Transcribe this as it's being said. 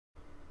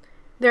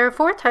There are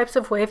 4 types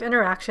of wave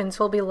interactions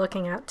we'll be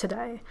looking at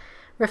today: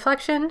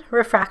 reflection,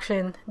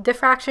 refraction,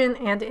 diffraction,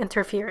 and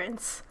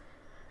interference.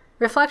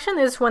 Reflection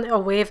is when a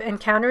wave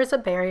encounters a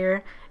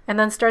barrier and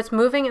then starts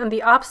moving in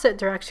the opposite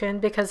direction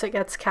because it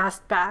gets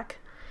cast back.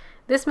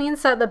 This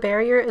means that the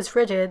barrier is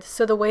rigid,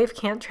 so the wave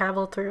can't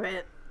travel through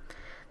it.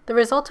 The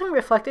resulting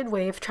reflected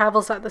wave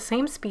travels at the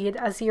same speed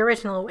as the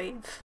original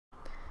wave.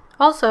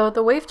 Also,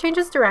 the wave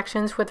changes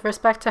directions with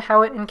respect to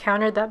how it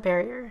encountered that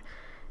barrier.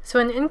 So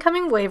an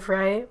incoming wave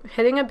ray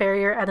hitting a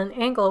barrier at an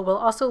angle will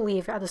also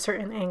leave at a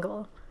certain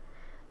angle.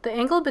 The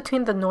angle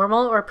between the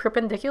normal or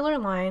perpendicular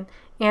line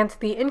and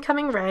the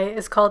incoming ray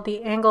is called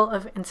the angle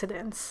of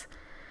incidence.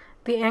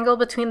 The angle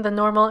between the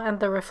normal and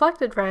the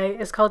reflected ray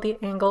is called the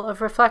angle of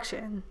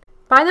reflection.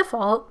 By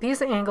default,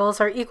 these angles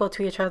are equal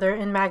to each other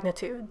in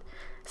magnitude.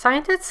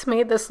 Scientists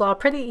made this law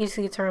pretty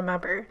easy to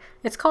remember.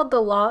 It's called the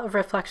law of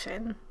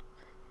reflection.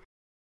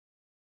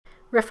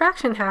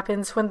 Refraction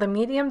happens when the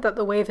medium that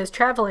the wave is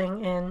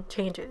traveling in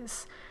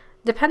changes.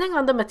 Depending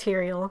on the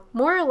material,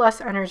 more or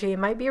less energy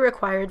might be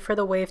required for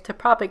the wave to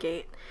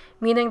propagate,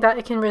 meaning that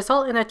it can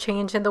result in a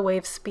change in the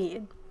wave's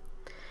speed.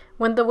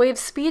 When the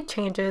wave's speed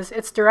changes,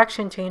 its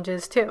direction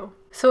changes too.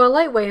 So a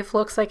light wave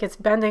looks like it's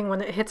bending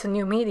when it hits a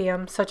new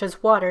medium, such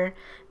as water,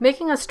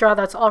 making a straw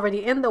that's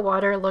already in the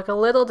water look a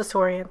little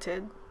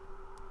disoriented.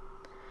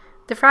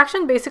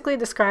 Diffraction basically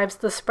describes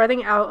the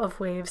spreading out of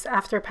waves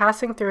after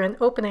passing through an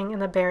opening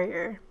in a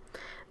barrier.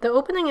 The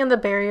opening in the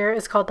barrier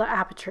is called the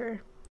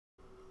aperture.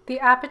 The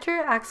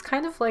aperture acts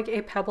kind of like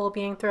a pebble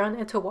being thrown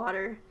into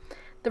water.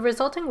 The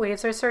resulting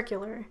waves are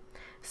circular.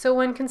 So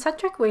when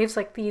concentric waves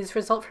like these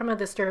result from a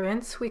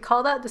disturbance, we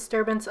call that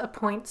disturbance a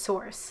point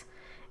source.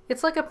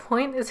 It's like a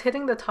point is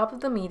hitting the top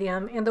of the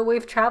medium and the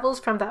wave travels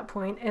from that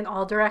point in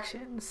all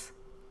directions.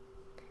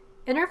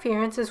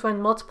 Interference is when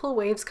multiple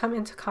waves come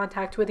into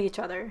contact with each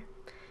other.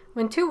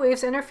 When 2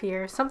 waves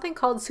interfere, something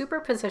called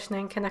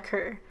superpositioning can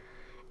occur.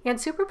 And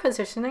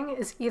superpositioning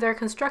is either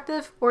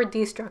constructive or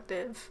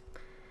destructive.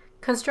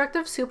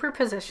 Constructive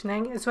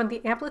superpositioning is when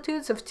the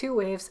amplitudes of 2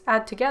 waves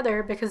add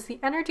together because the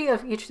energy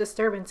of each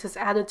disturbance is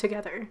added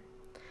together.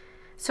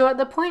 So at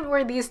the point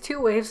where these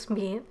 2 waves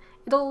meet,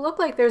 it'll look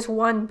like there's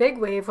one big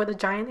wave with a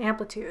giant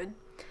amplitude.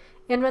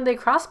 And when they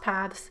cross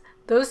paths,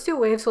 those 2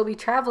 waves will be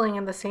traveling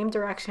in the same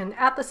direction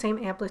at the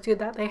same amplitude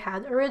that they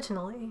had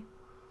originally.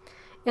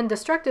 In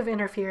destructive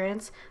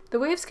interference, the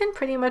waves can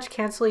pretty much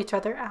cancel each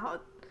other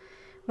out.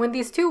 When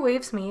these 2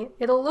 waves meet,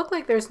 it'll look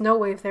like there's no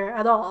wave there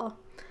at all.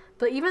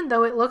 But even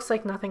though it looks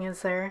like nothing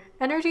is there,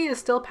 energy is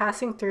still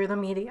passing through the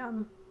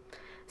medium.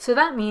 So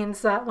that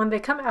means that when they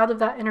come out of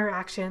that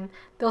interaction,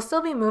 they'll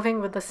still be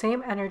moving with the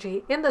same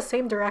energy in the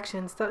same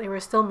directions that they were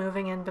still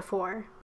moving in before.